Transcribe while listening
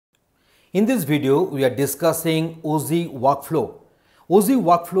In this video, we are discussing Oozie Workflow. Oozie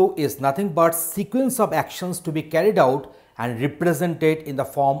Workflow is nothing but sequence of actions to be carried out and represented in the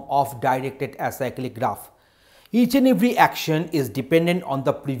form of directed acyclic graph. Each and every action is dependent on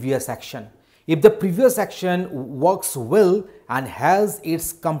the previous action. If the previous action works well and has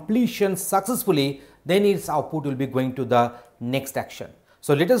its completion successfully, then its output will be going to the next action.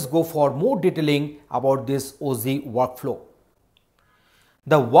 So let us go for more detailing about this Oozie workflow.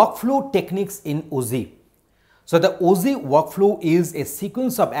 The workflow techniques in Oozie. So the Oozie workflow is a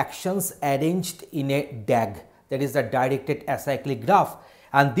sequence of actions arranged in a DAG, that is the directed acyclic graph,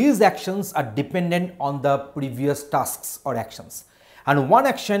 and these actions are dependent on the previous tasks or actions. And one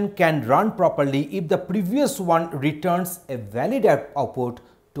action can run properly if the previous one returns a valid output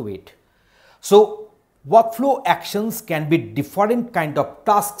to it. So workflow actions can be different kind of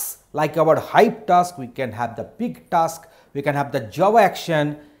tasks. Like our hype task, we can have the pig task, we can have the Java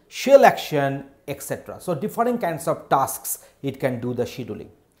action, shell action, etc. So different kinds of tasks it can do the scheduling.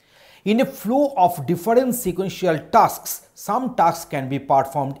 In a flow of different sequential tasks, some tasks can be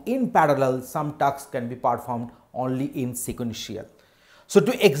performed in parallel, some tasks can be performed only in sequential. So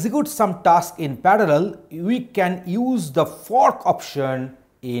to execute some task in parallel, we can use the fork option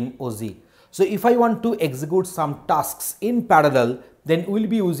in Oozie. So if I want to execute some tasks in parallel, then we will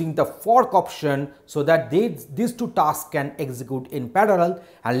be using the fork option so that these two tasks can execute in parallel,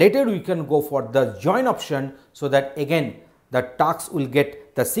 and later we can go for the join option so that again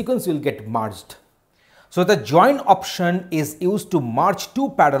the sequence will get merged. So the join option is used to merge two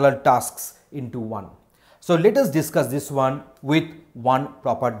parallel tasks into one. So let us discuss this one with one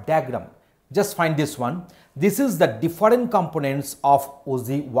proper diagram. Just find this one. This is the different components of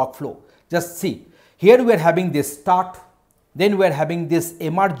Oozie workflow. Just see, here we are having this start, then we are having this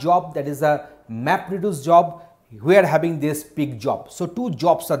MR job, that is a map reduce job, we are having this pig job. So two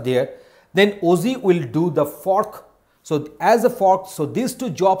jobs are there. Then Oozie will do the fork. So as a fork, so these two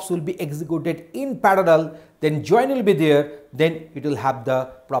jobs will be executed in parallel, then join will be there, then it will have the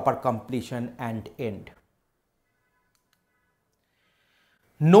proper completion and end.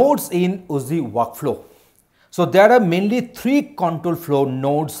 Nodes in Oozie workflow. So there are mainly three control flow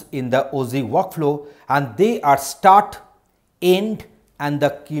nodes in the Oozie workflow, and they are start, end and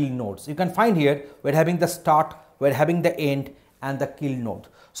the kill nodes. You can find here we're having the start, we're having the end and the kill node.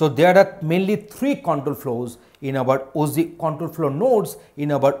 So there are mainly three control flows in our Oozie control flow nodes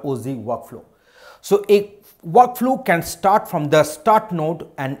in our Oozie workflow. So a workflow can start from the start node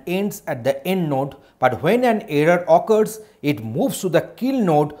and ends at the end node, but when an error occurs, it moves to the kill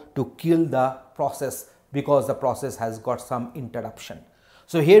node to kill the process because the process has got some interruption.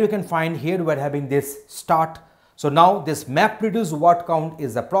 So here you can find, here we are having this start. So now this map reduce word count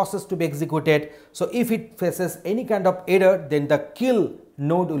is the process to be executed. So if it faces any kind of error, then the kill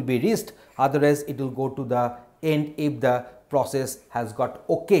node will be reached, otherwise it will go to the end if the process has got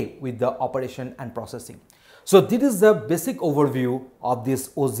okay with the operation and processing. So this is the basic overview of this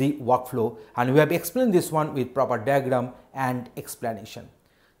Oozie workflow, and we have explained this one with proper diagram and explanation.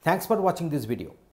 Thanks for watching this video.